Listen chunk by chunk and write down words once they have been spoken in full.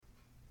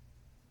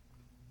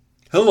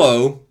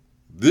Hello,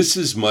 this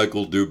is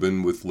Michael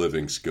Dubin with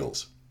Living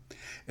Skills.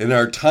 In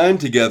our time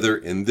together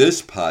in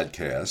this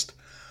podcast,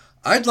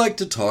 I'd like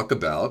to talk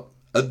about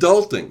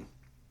adulting.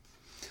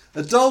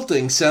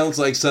 Adulting sounds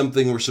like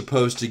something we're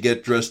supposed to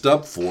get dressed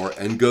up for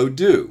and go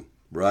do,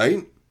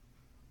 right?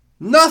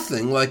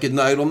 Nothing like a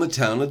night on the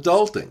town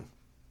adulting.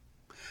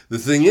 The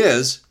thing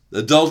is,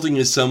 adulting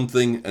is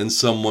something and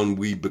someone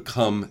we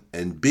become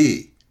and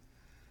be,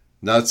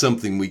 not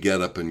something we get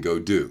up and go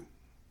do.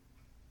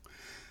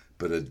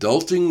 But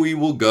adulting we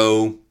will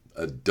go,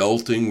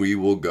 adulting we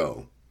will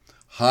go.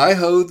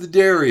 Hi-ho the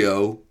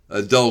dairy-o,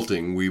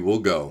 adulting we will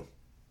go.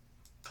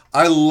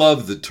 I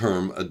love the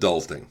term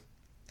adulting.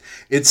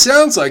 It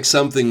sounds like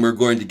something we're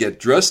going to get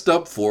dressed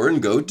up for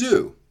and go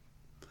do.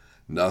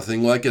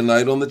 Nothing like a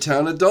night on the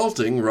town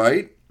adulting,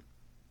 right?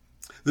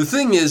 The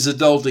thing is,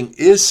 adulting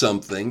is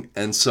something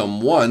and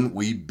someone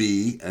we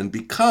be and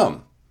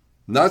become,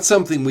 not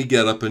something we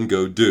get up and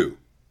go do.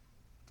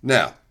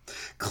 Now,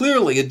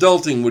 clearly,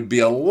 adulting would be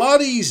a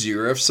lot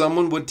easier if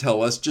someone would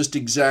tell us just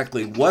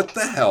exactly what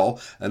the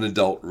hell an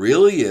adult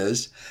really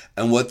is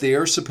and what they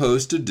are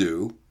supposed to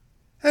do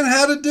and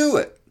how to do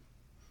it.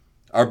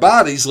 Our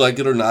bodies, like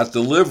it or not,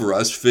 deliver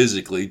us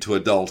physically to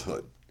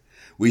adulthood.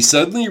 We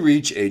suddenly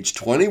reach age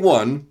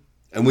 21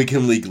 and we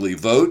can legally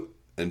vote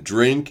and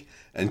drink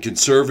and can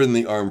serve in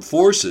the armed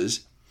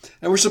forces,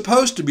 and we're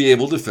supposed to be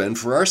able to fend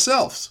for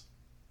ourselves.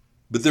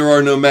 But there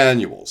are no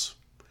manuals.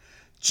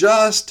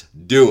 Just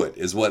do it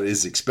is what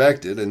is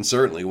expected and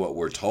certainly what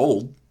we're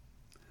told.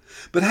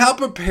 But how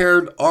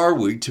prepared are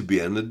we to be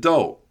an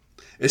adult,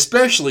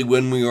 especially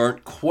when we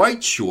aren't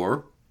quite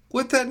sure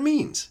what that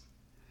means?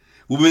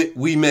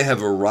 We may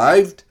have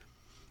arrived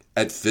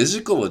at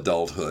physical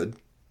adulthood,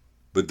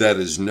 but that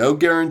is no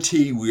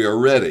guarantee we are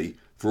ready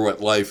for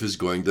what life is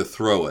going to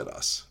throw at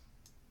us.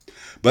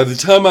 By the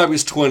time I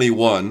was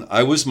 21,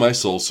 I was my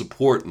sole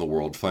support in the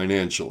world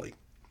financially.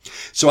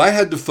 So I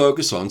had to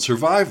focus on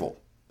survival.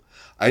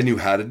 I knew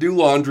how to do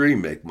laundry,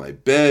 make my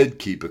bed,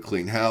 keep a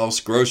clean house,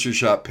 grocery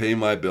shop, pay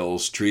my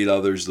bills, treat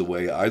others the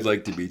way I'd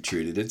like to be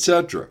treated,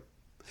 etc.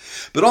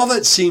 But all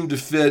that seemed to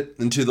fit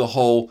into the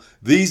whole,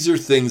 these are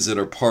things that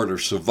are part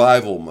of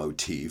survival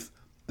motif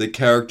that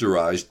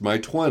characterized my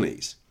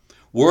 20s.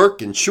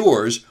 Work and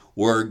chores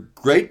were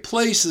great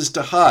places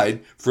to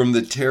hide from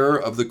the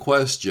terror of the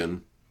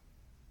question,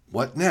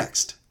 what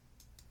next?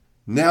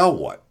 Now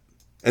what?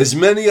 As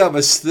many of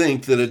us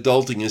think that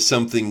adulting is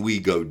something we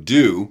go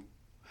do,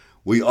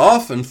 we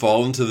often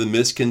fall into the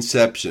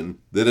misconception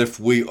that if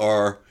we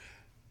are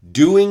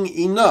doing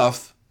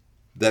enough,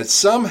 that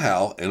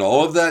somehow, in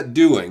all of that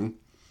doing,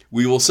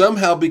 we will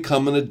somehow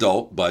become an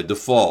adult by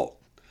default.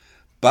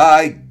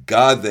 By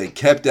God, they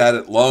kept at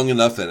it long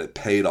enough and it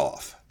paid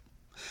off.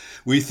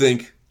 We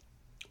think,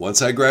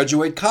 once I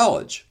graduate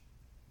college,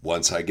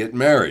 once I get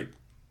married,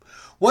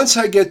 once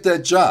I get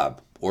that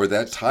job, or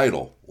that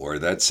title, or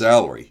that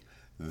salary,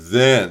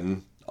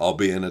 then I'll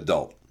be an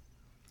adult.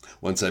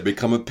 Once I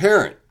become a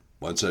parent,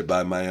 once I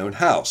buy my own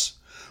house,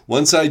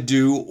 once I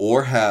do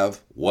or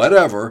have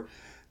whatever,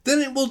 then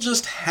it will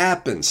just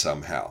happen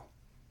somehow.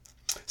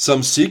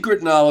 Some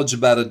secret knowledge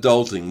about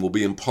adulting will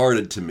be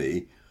imparted to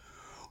me,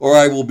 or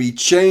I will be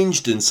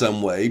changed in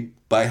some way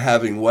by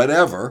having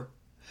whatever,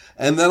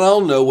 and then I'll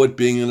know what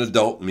being an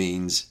adult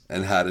means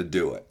and how to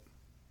do it.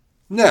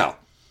 Now,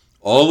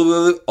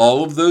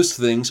 all of those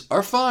things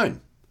are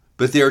fine,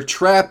 but they are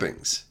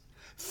trappings,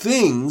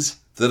 things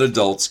that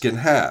adults can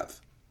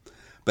have.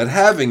 But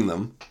having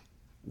them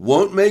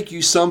won't make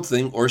you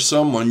something or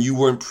someone you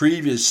weren't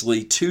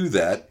previously to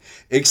that,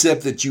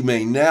 except that you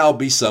may now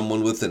be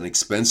someone with an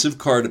expensive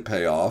car to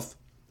pay off,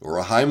 or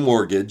a high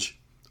mortgage,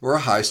 or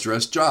a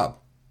high-stress job.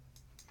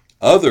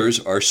 Others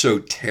are so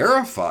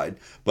terrified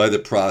by the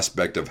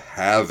prospect of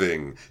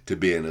having to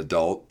be an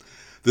adult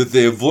that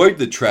they avoid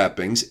the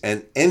trappings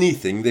and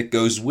anything that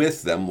goes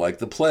with them like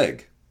the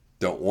plague.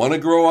 Don't want to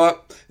grow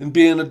up and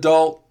be an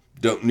adult,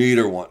 don't need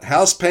or want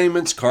house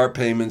payments, car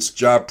payments,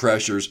 job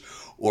pressures,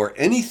 or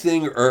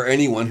anything or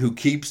anyone who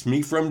keeps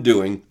me from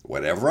doing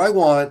whatever I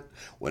want,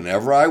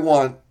 whenever I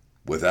want,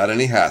 without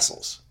any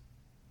hassles.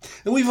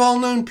 And we've all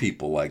known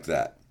people like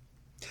that.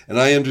 And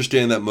I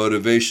understand that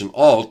motivation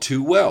all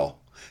too well.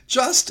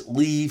 Just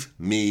leave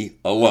me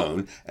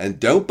alone and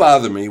don't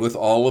bother me with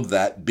all of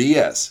that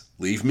BS.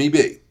 Leave me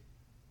be.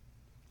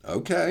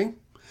 Okay.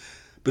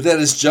 But that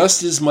is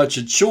just as much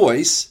a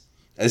choice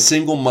as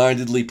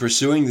single-mindedly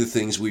pursuing the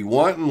things we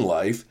want in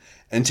life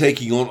and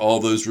taking on all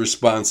those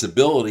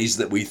responsibilities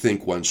that we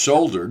think once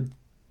shouldered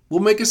will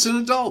make us an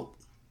adult.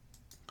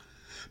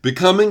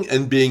 Becoming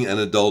and being an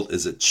adult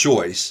is a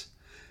choice,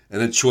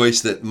 and a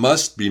choice that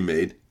must be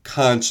made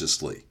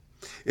consciously.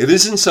 It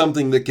isn't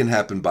something that can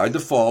happen by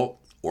default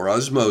or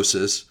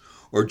osmosis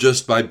or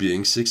just by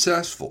being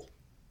successful.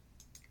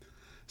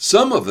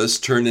 Some of us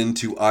turn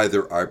into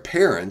either our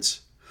parents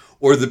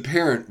or the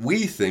parent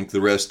we think the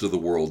rest of the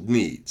world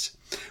needs.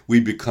 We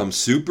become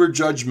super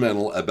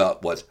judgmental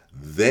about what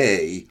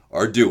they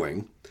are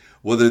doing,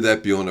 whether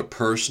that be on a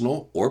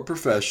personal or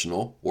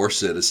professional or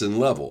citizen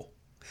level.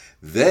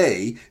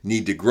 They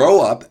need to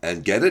grow up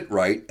and get it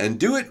right and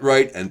do it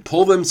right and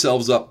pull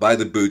themselves up by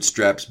the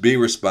bootstraps, be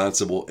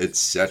responsible,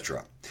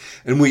 etc.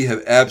 And we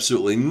have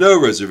absolutely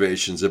no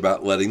reservations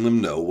about letting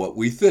them know what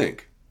we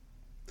think.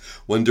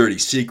 One dirty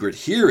secret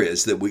here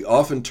is that we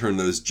often turn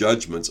those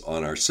judgments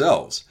on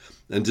ourselves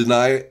and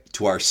deny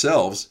to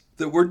ourselves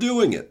that we're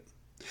doing it.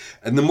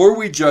 And the more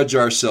we judge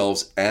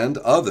ourselves and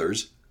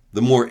others,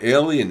 the more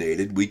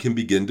alienated we can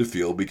begin to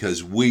feel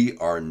because we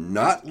are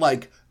not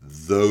like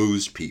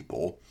those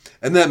people,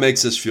 and that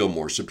makes us feel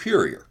more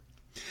superior.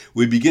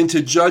 We begin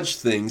to judge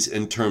things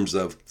in terms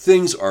of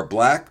things are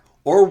black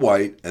or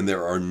white and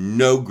there are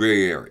no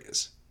gray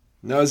areas.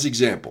 Now, as an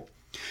example,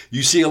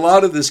 you see a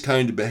lot of this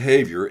kind of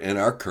behavior in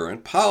our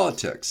current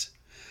politics.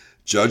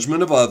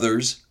 Judgment of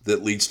others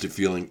that leads to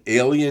feeling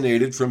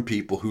alienated from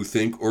people who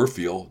think or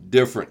feel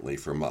differently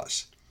from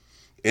us.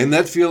 In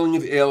that feeling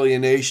of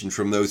alienation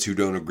from those who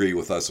don't agree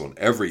with us on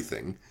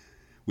everything,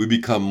 we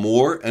become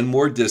more and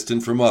more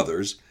distant from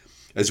others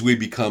as we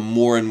become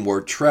more and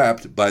more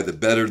trapped by the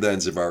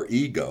better-thans of our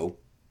ego,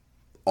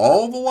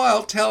 all the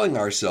while telling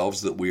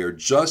ourselves that we are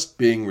just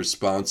being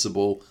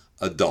responsible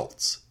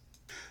adults.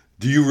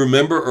 Do you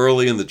remember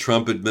early in the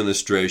Trump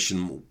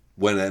administration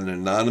when an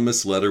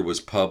anonymous letter was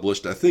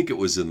published, I think it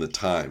was in the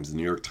Times, the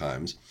New York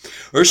Times,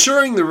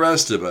 assuring the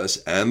rest of us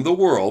and the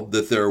world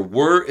that there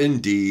were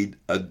indeed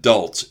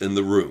adults in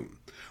the room,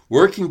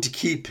 working to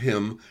keep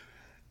him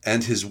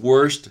and his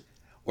worst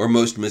or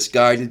most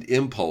misguided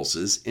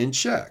impulses in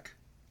check?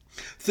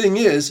 Thing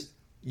is,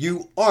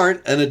 you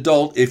aren't an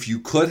adult if you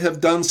could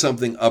have done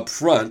something up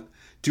front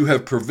to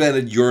have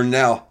prevented your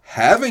now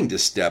having to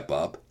step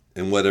up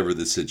in whatever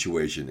the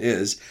situation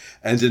is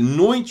and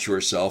anoint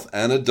yourself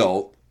an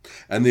adult,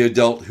 and the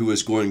adult who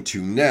is going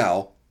to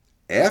now,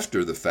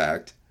 after the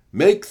fact,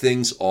 make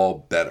things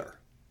all better.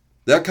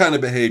 That kind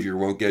of behavior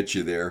won't get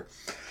you there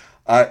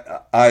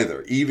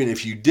either, even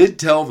if you did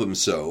tell them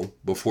so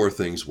before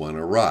things went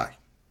awry.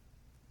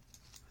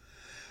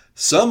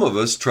 Some of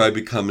us try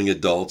becoming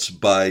adults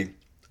by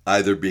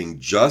either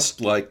being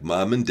just like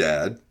mom and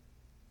dad,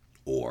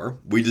 or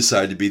we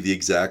decide to be the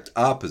exact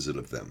opposite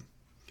of them.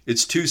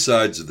 It's two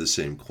sides of the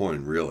same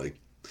coin, really.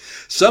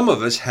 Some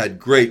of us had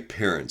great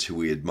parents who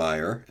we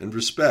admire and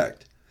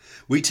respect.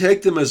 We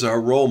take them as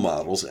our role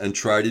models and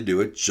try to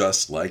do it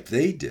just like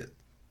they did.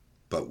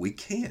 But we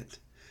can't,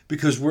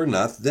 because we're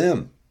not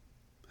them.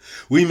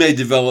 We may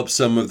develop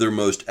some of their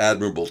most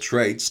admirable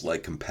traits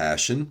like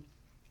compassion,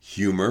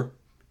 humor,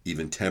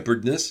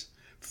 even-temperedness,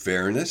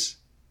 fairness,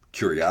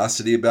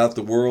 curiosity about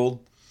the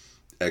world,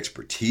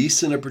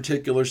 expertise in a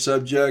particular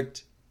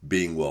subject,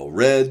 being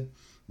well-read,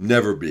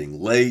 never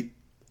being late,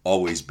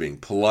 always being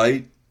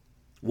polite,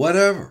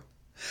 whatever.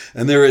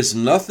 And there is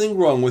nothing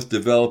wrong with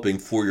developing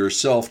for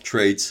yourself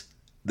traits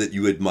that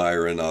you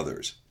admire in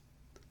others.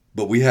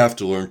 But we have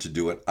to learn to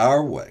do it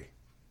our way.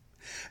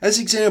 As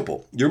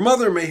example, your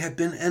mother may have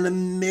been an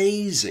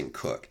amazing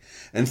cook,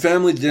 and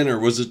family dinner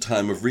was a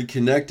time of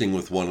reconnecting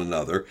with one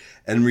another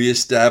and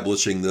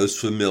reestablishing those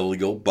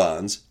familial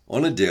bonds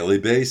on a daily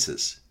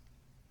basis.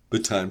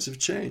 But times have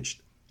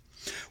changed.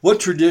 What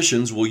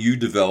traditions will you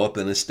develop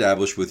and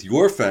establish with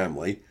your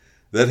family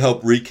that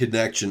help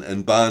reconnection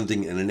and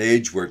bonding in an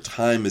age where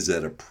time is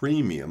at a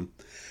premium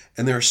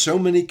and there are so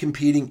many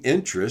competing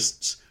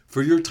interests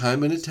for your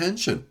time and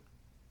attention?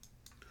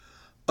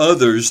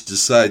 Others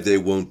decide they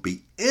won't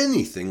be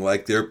anything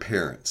like their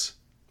parents,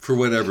 for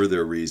whatever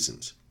their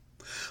reasons.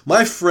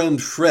 My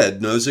friend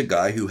Fred knows a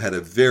guy who had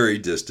a very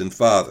distant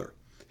father.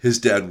 His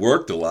dad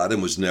worked a lot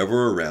and was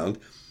never around,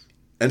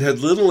 and had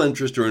little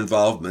interest or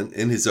involvement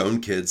in his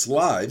own kids'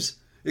 lives,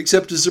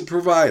 except as a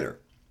provider.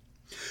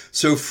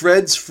 So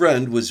Fred's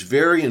friend was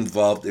very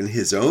involved in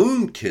his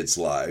own kids'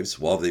 lives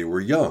while they were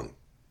young.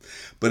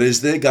 But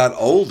as they got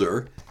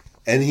older,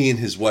 and he and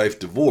his wife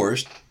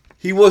divorced,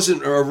 he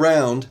wasn't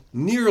around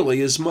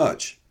nearly as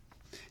much.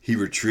 He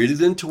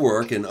retreated into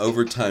work and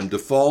over time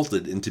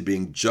defaulted into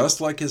being just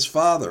like his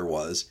father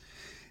was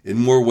in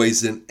more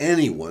ways than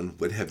anyone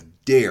would have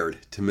dared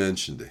to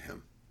mention to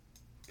him.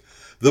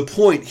 The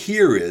point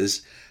here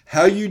is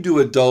how you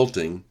do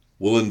adulting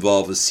will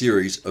involve a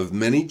series of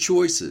many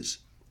choices,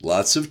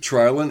 lots of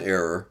trial and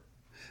error,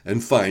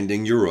 and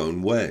finding your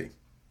own way.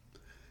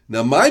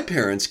 Now, my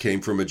parents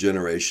came from a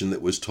generation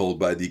that was told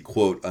by the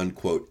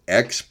quote-unquote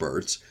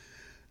experts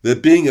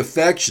that being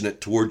affectionate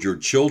toward your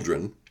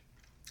children,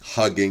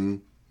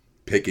 hugging,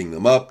 picking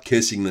them up,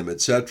 kissing them,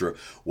 etc.,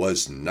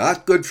 was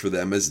not good for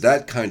them, as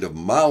that kind of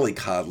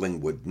mollycoddling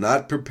would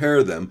not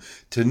prepare them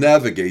to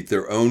navigate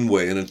their own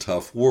way in a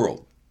tough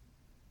world.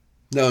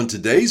 Now, in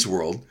today's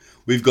world,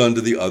 we've gone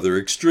to the other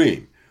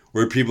extreme,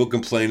 where people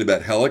complain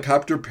about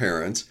helicopter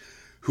parents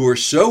who are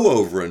so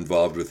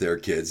over-involved with their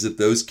kids that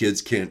those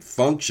kids can't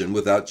function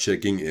without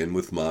checking in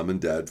with mom and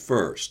dad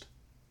first.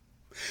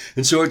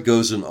 And so it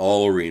goes in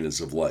all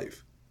arenas of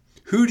life.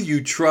 Who do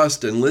you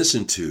trust and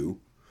listen to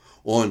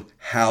on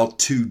how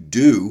to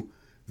do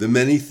the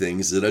many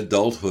things that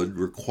adulthood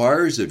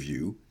requires of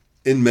you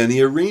in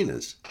many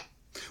arenas?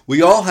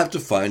 We all have to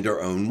find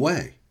our own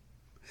way.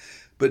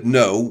 But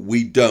no,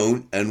 we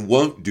don't and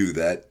won't do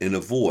that in a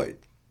void.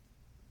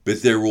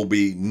 But there will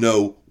be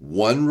no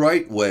one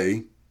right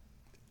way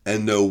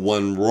and no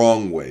one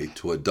wrong way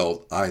to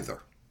adult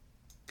either.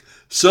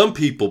 Some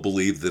people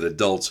believe that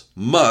adults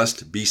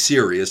must be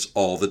serious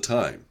all the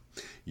time.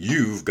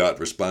 You've got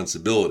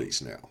responsibilities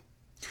now.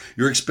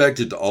 You're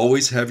expected to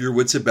always have your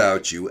wits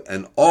about you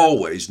and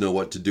always know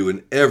what to do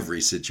in every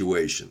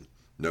situation.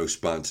 No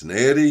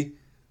spontaneity,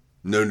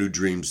 no new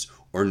dreams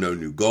or no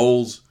new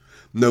goals,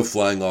 no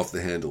flying off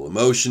the handle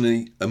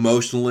emotionally,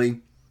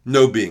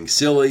 no being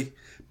silly.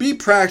 Be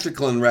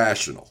practical and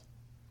rational.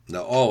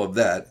 Now, all of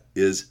that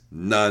is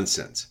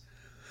nonsense.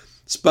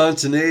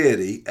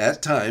 Spontaneity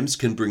at times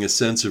can bring a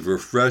sense of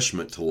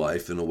refreshment to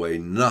life in a way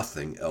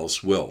nothing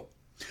else will.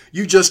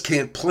 You just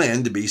can't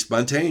plan to be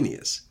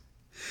spontaneous.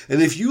 And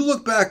if you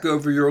look back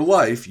over your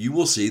life, you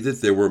will see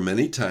that there were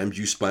many times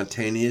you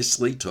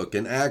spontaneously took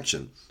an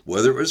action,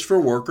 whether it was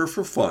for work or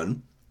for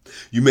fun.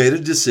 You made a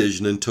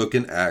decision and took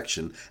an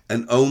action,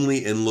 and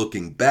only in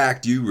looking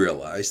back do you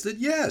realize that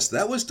yes,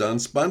 that was done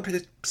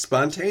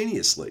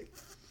spontaneously.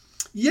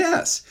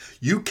 Yes,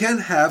 you can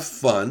have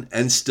fun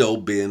and still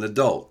be an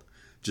adult.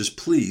 Just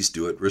please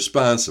do it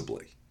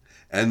responsibly.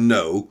 And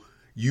no,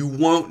 you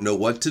won't know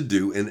what to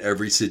do in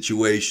every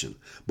situation.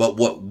 But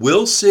what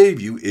will save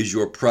you is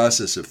your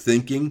process of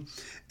thinking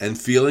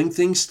and feeling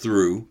things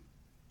through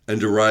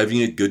and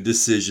arriving at good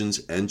decisions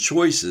and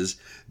choices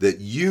that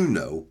you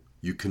know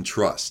you can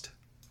trust.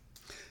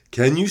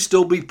 Can you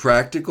still be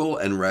practical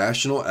and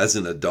rational as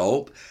an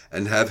adult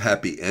and have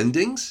happy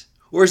endings?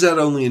 Or is that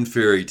only in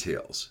fairy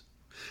tales?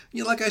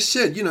 Like I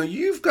said,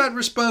 you've got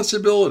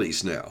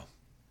responsibilities now.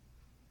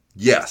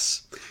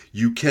 Yes,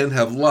 you can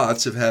have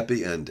lots of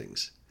happy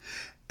endings.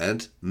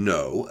 And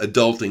no,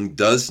 adulting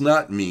does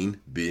not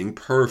mean being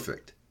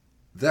perfect.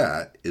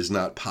 That is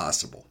not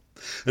possible.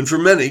 And for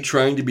many,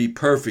 trying to be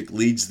perfect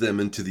leads them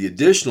into the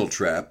additional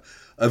trap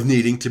of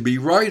needing to be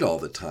right all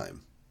the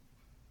time.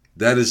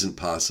 That isn't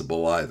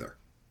possible either.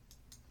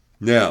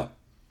 Now,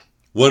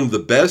 one of the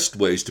best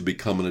ways to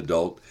become an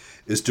adult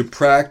is to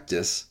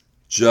practice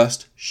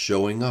just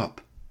showing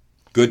up.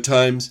 Good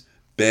times,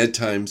 bad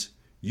times,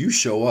 you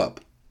show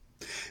up.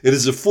 It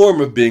is a form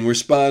of being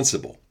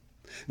responsible.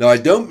 Now, I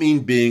don't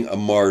mean being a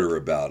martyr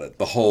about it.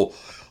 The whole,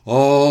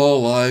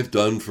 all I've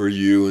done for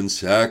you and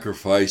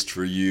sacrificed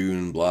for you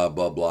and blah,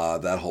 blah, blah,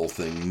 that whole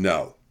thing,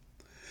 no.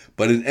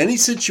 But in any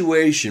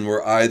situation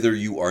where either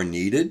you are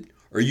needed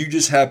or you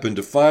just happen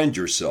to find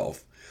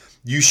yourself,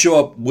 you show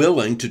up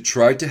willing to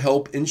try to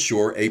help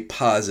ensure a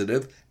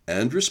positive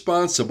and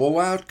responsible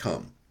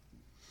outcome.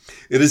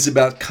 It is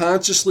about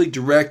consciously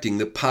directing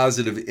the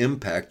positive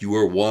impact you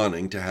are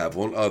wanting to have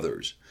on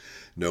others.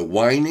 No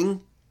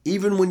whining,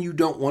 even when you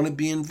don't want to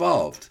be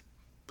involved.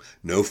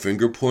 No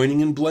finger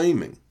pointing and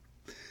blaming.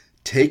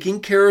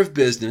 Taking care of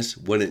business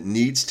when it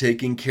needs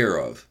taking care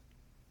of.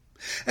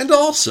 And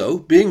also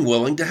being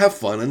willing to have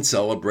fun and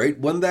celebrate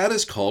when that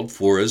is called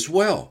for as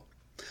well.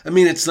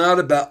 It's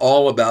not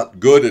all about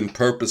good and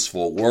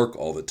purposeful work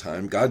all the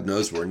time. God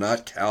knows we're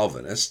not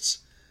Calvinists.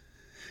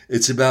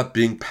 It's about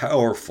being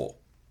powerful,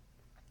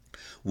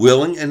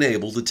 willing and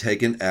able to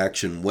take an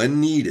action when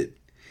needed,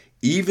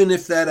 even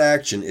if that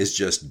action is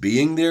just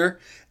being there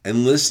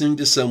and listening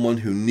to someone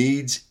who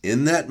needs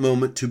in that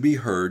moment to be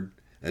heard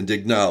and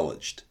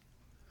acknowledged.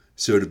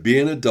 So to be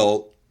an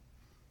adult,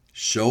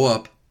 show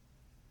up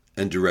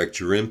and direct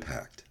your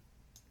impact.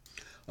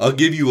 I'll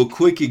give you a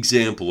quick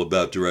example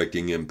about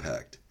directing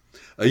impact.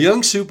 A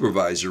young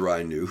supervisor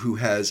I knew who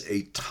has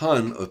a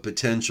ton of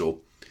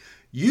potential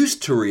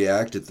used to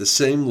react at the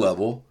same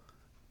level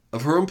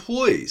of her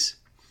employees.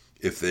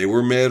 If they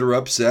were mad or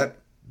upset,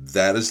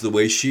 that is the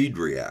way she'd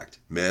react,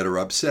 mad or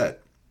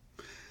upset.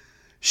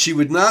 She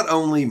would not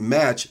only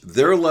match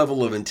their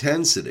level of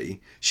intensity,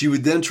 she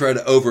would then try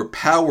to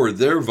overpower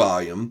their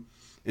volume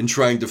in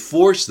trying to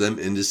force them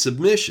into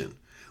submission,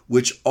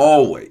 which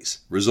always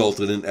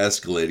resulted in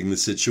escalating the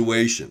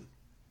situation.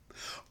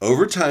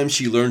 Over time,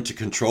 she learned to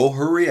control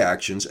her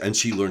reactions and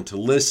she learned to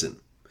listen.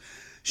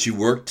 She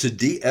worked to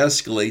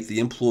de-escalate the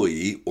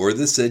employee or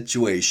the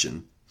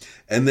situation,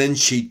 and then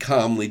she'd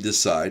calmly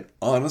decide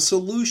on a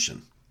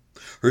solution.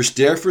 Her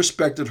staff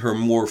respected her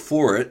more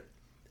for it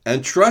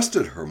and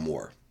trusted her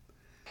more.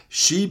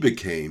 She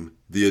became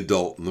the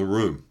adult in the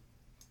room.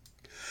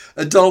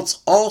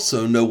 Adults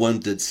also know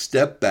when to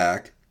step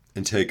back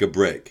and take a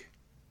break,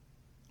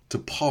 to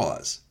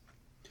pause.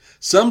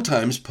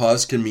 Sometimes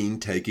pause can mean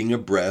taking a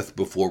breath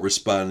before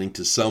responding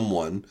to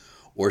someone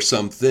or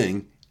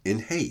something in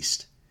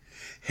haste.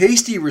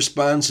 Hasty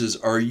responses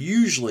are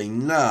usually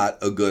not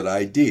a good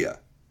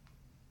idea.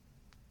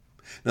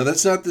 Now,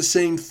 that's not the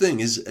same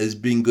thing as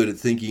being good at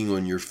thinking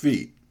on your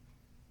feet.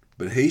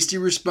 But hasty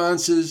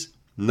responses,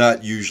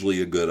 not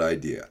usually a good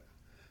idea.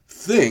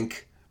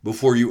 Think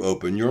before you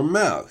open your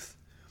mouth.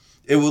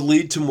 It will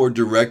lead to more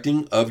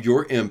directing of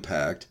your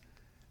impact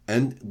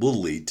and will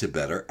lead to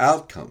better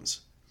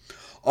outcomes.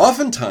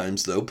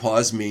 Oftentimes, though,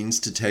 pause means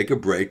to take a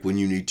break when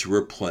you need to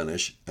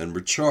replenish and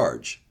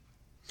recharge.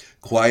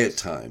 Quiet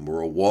time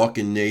or a walk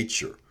in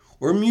nature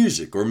or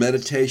music or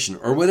meditation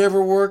or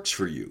whatever works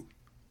for you.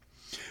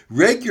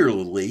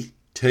 Regularly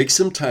take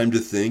some time to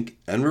think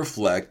and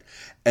reflect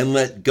and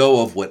let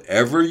go of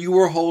whatever you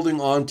are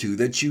holding on to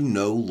that you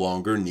no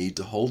longer need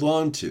to hold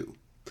on to.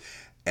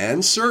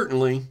 And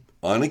certainly,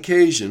 on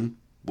occasion,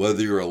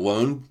 whether you're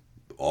alone,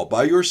 all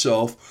by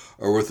yourself,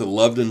 or with a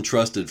loved and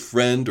trusted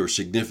friend or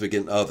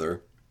significant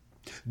other,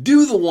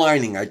 do the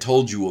whining I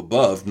told you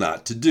above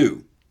not to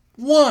do.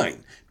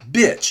 Whine,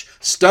 bitch,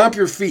 stomp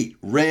your feet,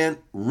 rant,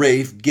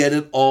 rave, get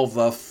it all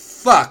the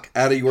fuck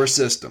out of your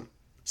system.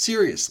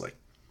 Seriously.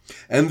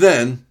 And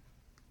then,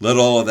 let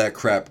all of that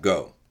crap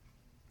go.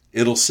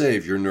 It'll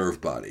save your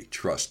nerve body,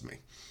 trust me.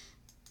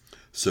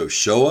 So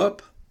show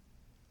up,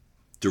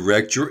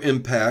 direct your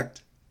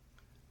impact,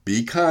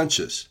 be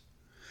conscious,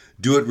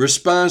 do it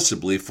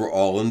responsibly for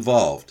all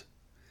involved.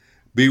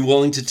 Be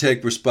willing to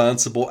take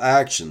responsible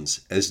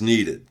actions as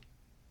needed.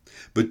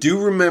 But do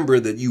remember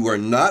that you are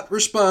not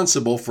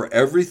responsible for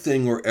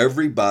everything or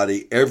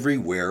everybody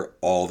everywhere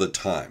all the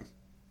time.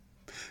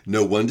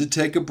 Know when to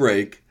take a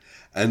break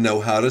and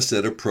know how to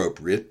set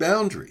appropriate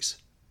boundaries.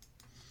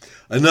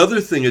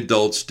 Another thing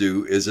adults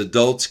do is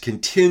adults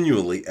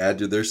continually add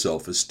to their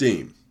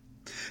self-esteem.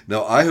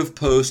 Now, I have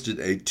posted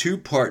a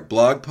 2-part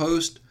blog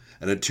post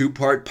and a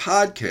 2-part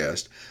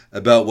podcast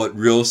about what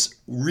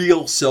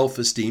real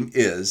self-esteem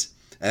is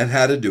and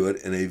how to do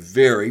it in a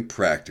very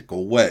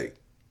practical way.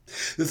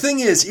 The thing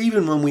is,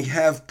 even when we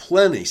have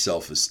plenty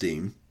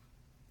self-esteem,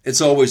 it's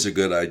always a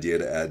good idea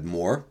to add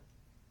more.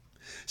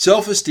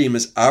 Self-esteem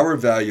is our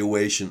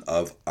evaluation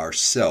of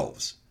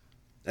ourselves,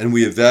 and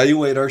we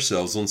evaluate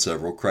ourselves on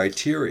several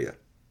criteria.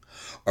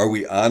 Are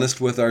we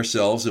honest with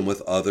ourselves and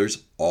with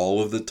others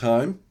all of the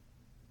time?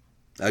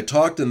 I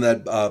talked in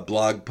that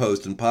blog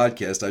post and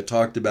podcast, I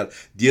talked about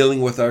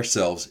dealing with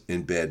ourselves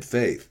in bad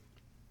faith.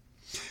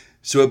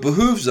 So it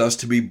behooves us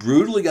to be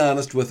brutally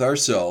honest with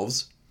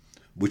ourselves,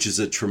 which is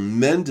a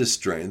tremendous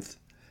strength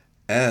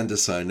and a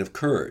sign of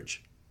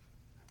courage.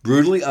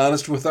 Brutally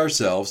honest with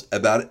ourselves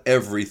about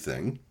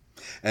everything,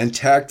 and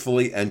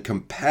tactfully and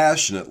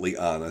compassionately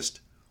honest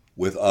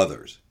with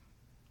others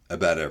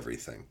about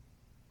everything.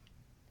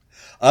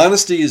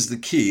 Honesty is the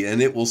key,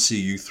 and it will see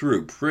you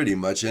through pretty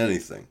much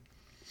anything.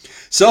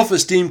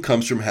 Self-esteem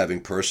comes from having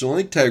personal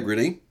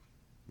integrity,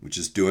 which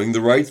is doing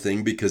the right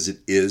thing because it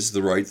is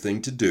the right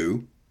thing to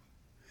do.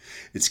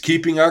 It's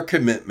keeping our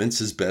commitments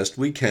as best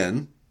we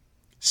can,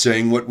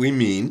 saying what we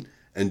mean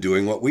and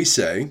doing what we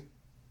say.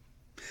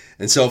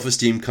 And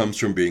self-esteem comes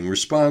from being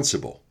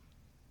responsible.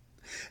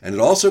 And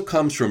it also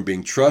comes from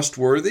being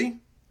trustworthy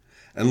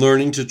and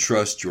learning to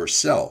trust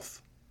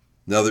yourself.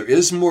 Now, there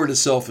is more to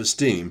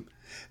self-esteem,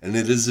 and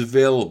it is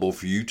available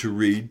for you to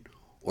read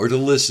or to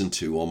listen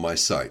to on my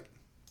site.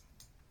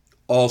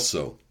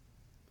 Also,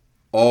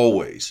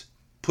 always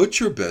put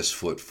your best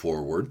foot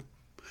forward.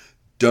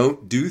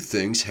 Don't do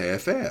things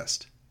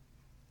half-assed.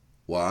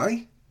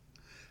 Why?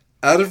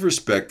 Out of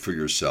respect for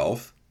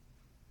yourself?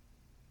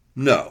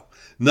 No,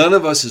 none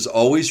of us is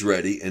always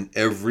ready in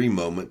every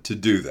moment to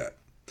do that.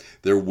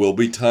 There will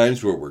be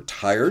times where we're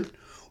tired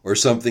or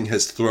something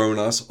has thrown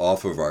us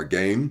off of our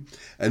game,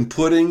 and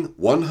putting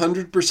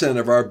 100%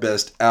 of our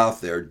best out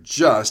there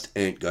just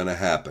ain't gonna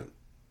happen.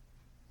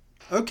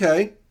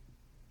 Okay,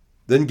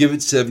 then give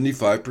it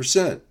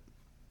 75%,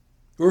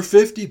 or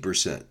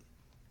 50%,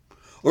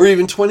 or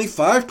even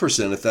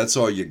 25% if that's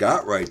all you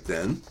got right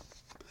then.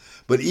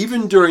 But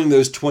even during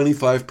those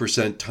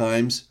 25%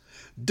 times,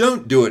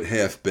 don't do it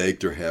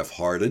half-baked or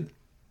half-hearted.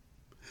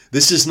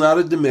 This is not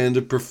a demand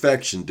of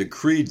perfection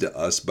decreed to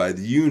us by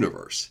the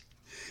universe.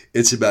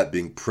 It's about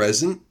being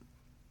present,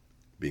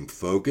 being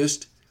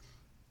focused,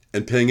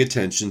 and paying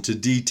attention to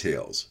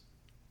details.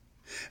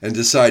 And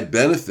the side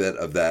benefit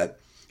of that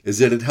is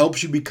that it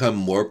helps you become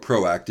more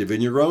proactive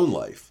in your own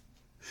life.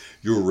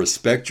 You'll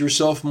respect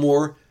yourself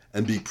more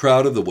and be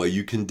proud of the way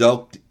you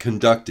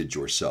conducted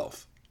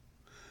yourself.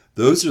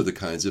 Those are the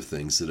kinds of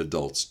things that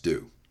adults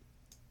do.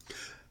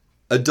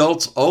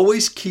 Adults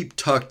always keep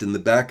tucked in the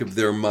back of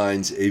their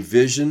minds a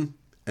vision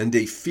and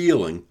a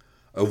feeling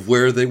of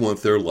where they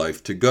want their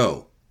life to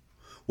go,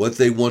 what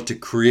they want to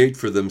create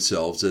for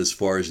themselves as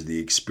far as the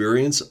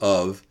experience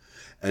of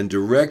and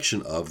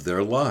direction of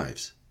their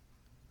lives.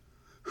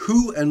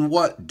 Who and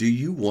what do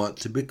you want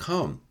to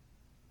become?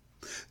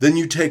 Then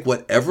you take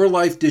whatever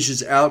life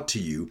dishes out to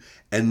you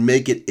and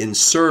make it in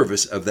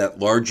service of that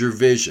larger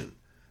vision,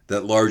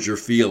 that larger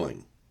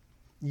feeling.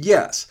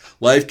 Yes,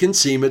 life can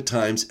seem at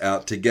times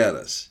out to get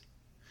us.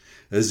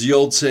 As the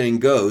old saying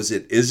goes,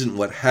 it isn't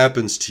what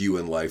happens to you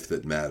in life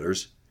that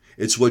matters.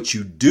 It's what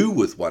you do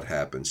with what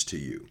happens to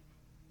you.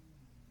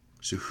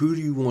 So who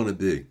do you want to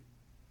be?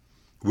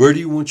 Where do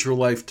you want your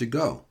life to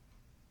go?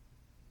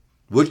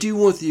 What do you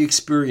want the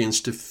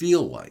experience to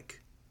feel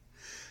like?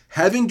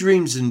 Having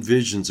dreams and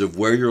visions of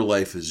where your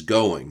life is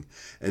going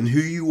and who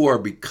you are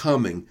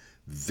becoming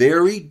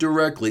very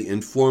directly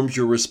informs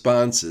your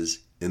responses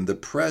in the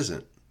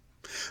present.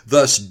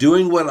 Thus,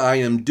 doing what I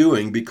am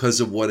doing because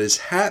of what is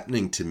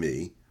happening to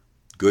me,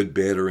 good,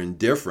 bad, or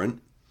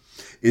indifferent,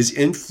 is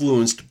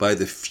influenced by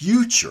the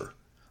future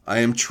I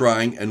am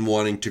trying and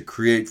wanting to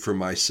create for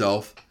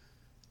myself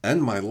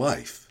and my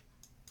life.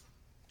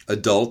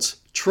 Adults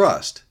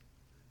trust.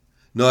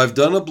 Now, I've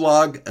done a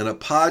blog and a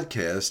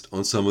podcast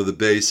on some of the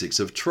basics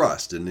of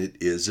trust, and it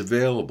is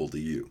available to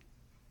you.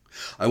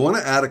 I want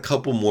to add a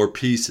couple more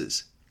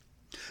pieces.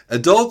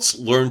 Adults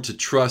learn to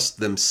trust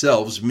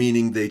themselves,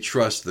 meaning they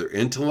trust their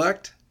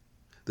intellect,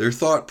 their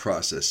thought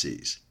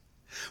processes.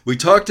 We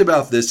talked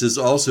about this as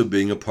also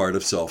being a part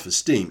of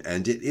self-esteem,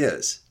 and it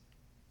is.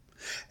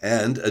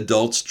 And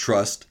adults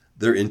trust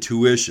their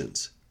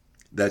intuitions.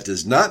 That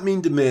does not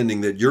mean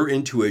demanding that your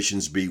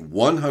intuitions be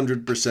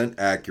 100%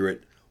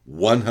 accurate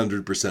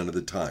 100% of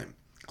the time.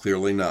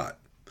 Clearly not.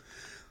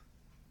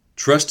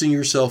 Trusting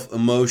yourself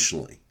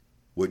emotionally,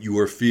 what you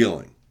are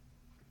feeling,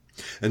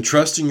 and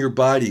trusting your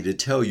body to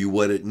tell you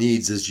what it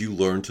needs as you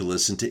learn to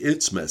listen to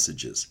its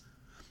messages.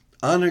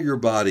 Honor your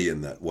body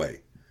in that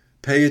way.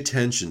 Pay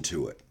attention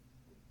to it.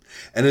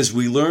 And as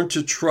we learn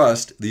to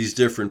trust these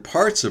different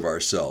parts of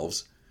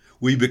ourselves,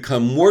 we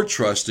become more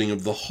trusting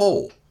of the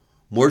whole,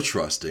 more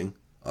trusting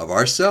of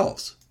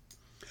ourselves.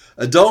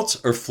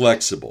 Adults are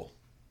flexible.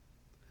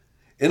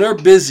 In our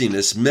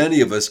busyness,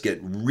 many of us get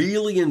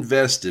really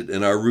invested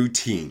in our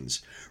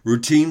routines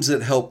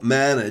that help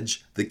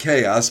manage the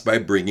chaos by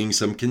bringing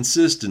some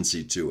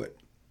consistency to it.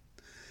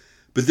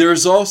 But there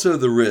is also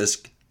the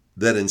risk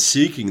that in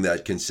seeking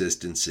that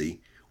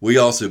consistency, we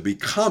also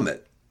become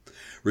it,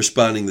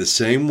 responding the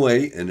same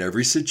way in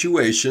every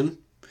situation,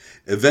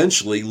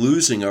 eventually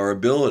losing our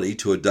ability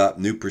to adopt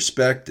new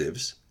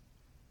perspectives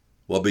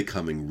while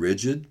becoming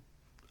rigid,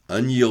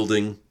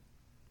 unyielding,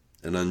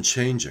 and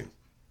unchanging.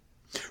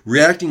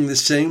 Reacting the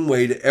same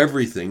way to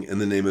everything in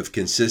the name of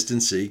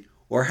consistency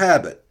or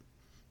habit,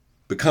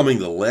 becoming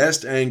the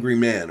last angry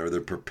man or the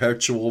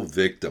perpetual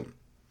victim.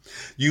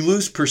 You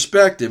lose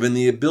perspective and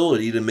the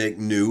ability to make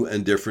new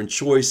and different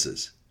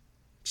choices.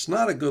 It's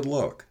not a good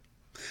look.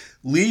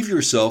 Leave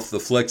yourself the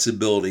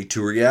flexibility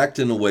to react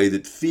in a way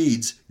that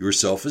feeds your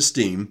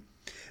self-esteem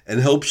and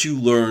helps you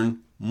learn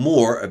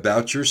more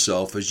about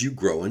yourself as you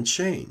grow and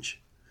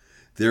change.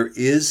 There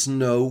is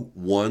no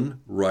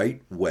one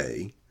right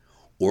way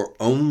or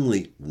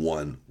only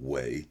one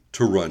way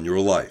to run your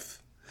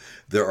life.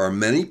 There are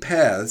many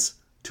paths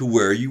to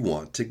where you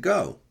want to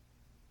go.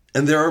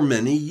 And there are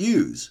many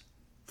yous: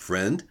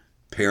 friend,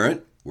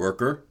 parent,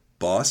 worker,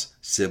 boss,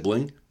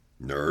 sibling,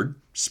 nerd,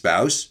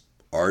 spouse,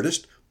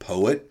 artist,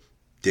 poet,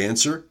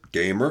 dancer,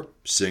 gamer,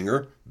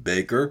 singer,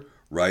 baker,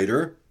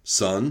 writer,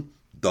 son,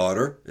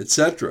 daughter,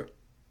 etc.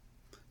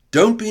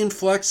 Don't be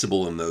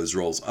inflexible in those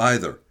roles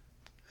either.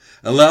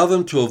 Allow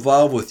them to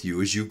evolve with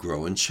you as you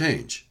grow and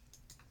change.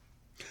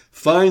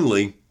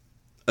 Finally,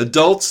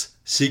 adults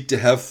seek to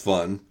have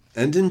fun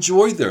and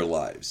enjoy their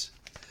lives.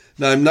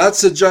 Now, I'm not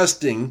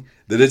suggesting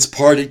that it's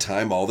party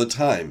time all the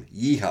time.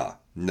 Yeehaw,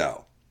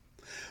 no.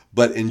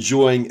 But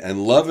enjoying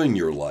and loving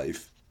your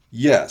life,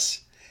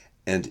 yes.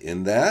 And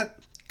in that,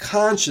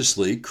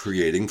 consciously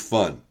creating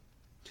fun.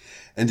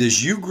 And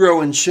as you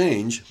grow and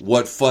change,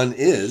 what fun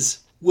is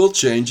will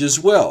change as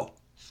well.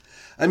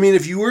 I mean,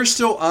 if you were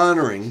still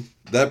honoring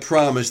that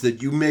promise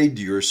that you made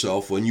to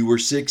yourself when you were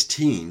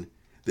 16,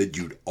 that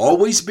you'd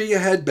always be a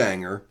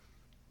headbanger,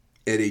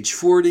 at age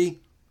 40,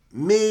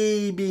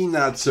 maybe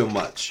not so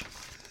much.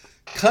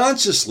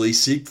 Consciously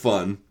seek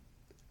fun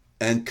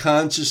and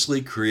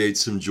consciously create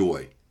some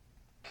joy,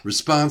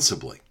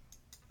 responsibly.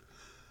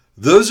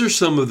 Those are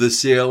some of the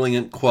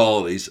salient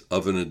qualities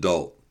of an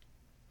adult.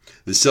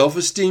 The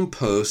self-esteem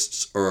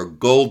posts are a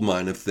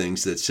goldmine of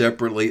things that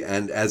separately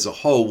and as a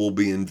whole will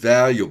be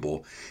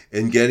invaluable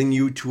in getting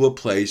you to a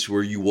place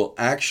where you will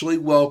actually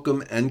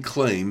welcome and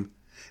claim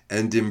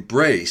and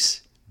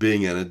embrace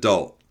being an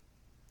adult.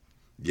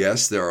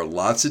 Yes, there are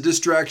lots of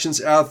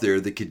distractions out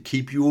there that could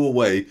keep you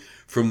away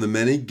from the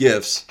many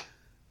gifts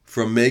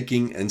from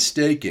making and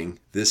staking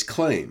this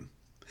claim.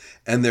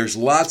 And there's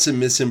lots of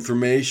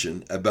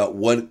misinformation about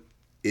what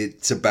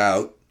it's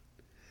about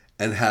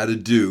and how to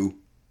do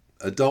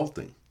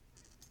adulting.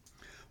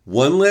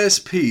 One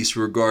last piece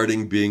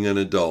regarding being an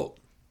adult.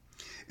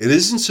 It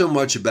isn't so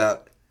much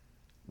about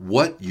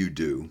what you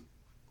do,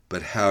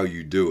 but how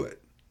you do it.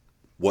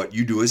 What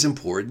you do is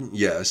important,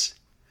 yes,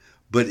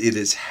 but it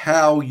is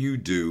how you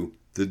do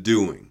the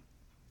doing.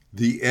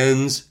 The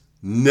ends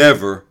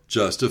never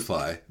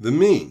justify the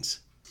means.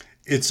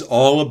 It's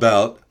all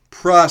about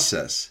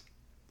process,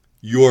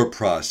 your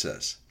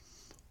process.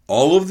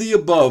 All of the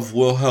above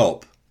will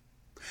help.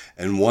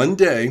 And one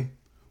day,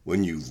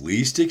 when you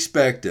least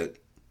expect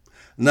it,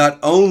 not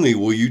only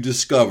will you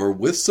discover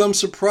with some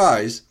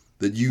surprise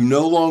that you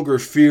no longer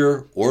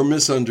fear or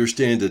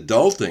misunderstand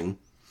adulting,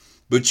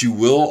 but you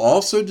will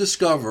also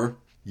discover,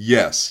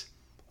 yes,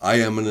 I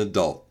am an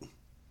adult.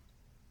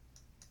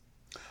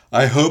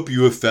 I hope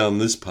you have found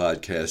this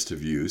podcast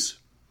of use.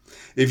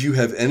 If you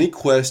have any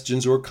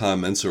questions or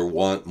comments or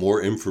want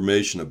more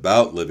information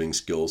about Living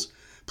Skills,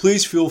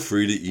 please feel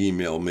free to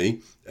email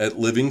me at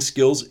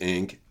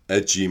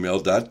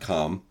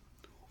livingskillsinc@gmail.com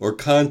or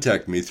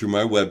contact me through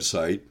my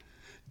website,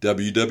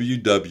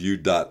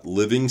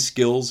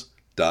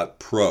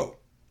 www.livingskills.pro.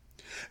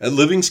 At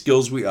Living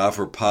Skills, we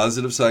offer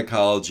positive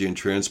psychology and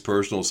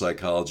transpersonal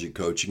psychology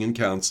coaching and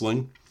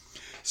counseling,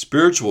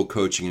 spiritual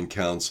coaching and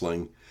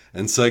counseling,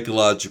 and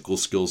psychological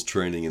skills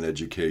training and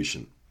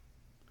education.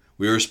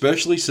 We are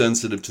especially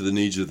sensitive to the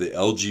needs of the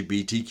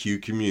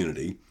LGBTQ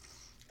community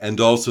and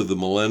also the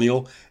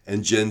millennial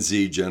and Gen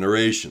Z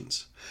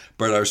generations.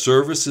 But our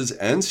services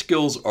and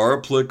skills are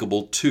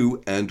applicable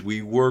to and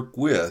we work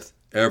with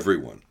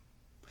everyone.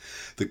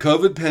 The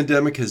COVID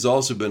pandemic has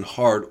also been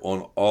hard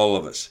on all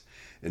of us.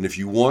 And if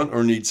you want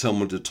or need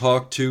someone to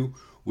talk to,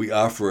 we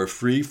offer a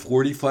free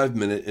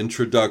 45-minute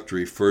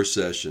introductory first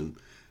session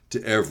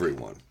to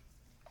everyone.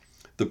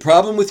 The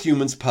Problem with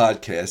Humans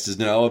podcast is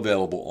now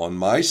available on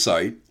my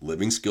site,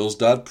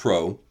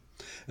 livingskills.pro,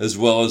 as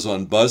well as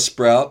on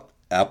Buzzsprout,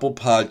 Apple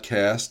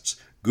Podcasts,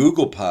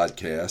 Google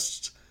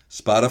Podcasts,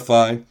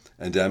 Spotify,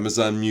 and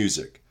Amazon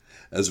Music,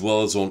 as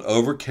well as on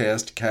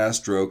Overcast,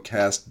 Castro,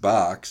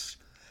 Castbox,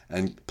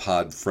 and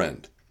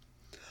Podfriend.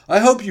 I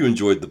hope you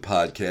enjoyed the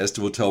podcast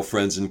and will tell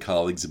friends and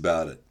colleagues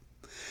about it.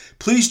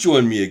 Please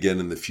join me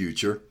again in the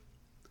future.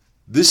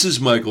 This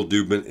is Michael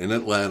Dubin in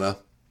Atlanta.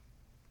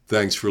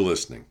 Thanks for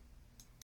listening.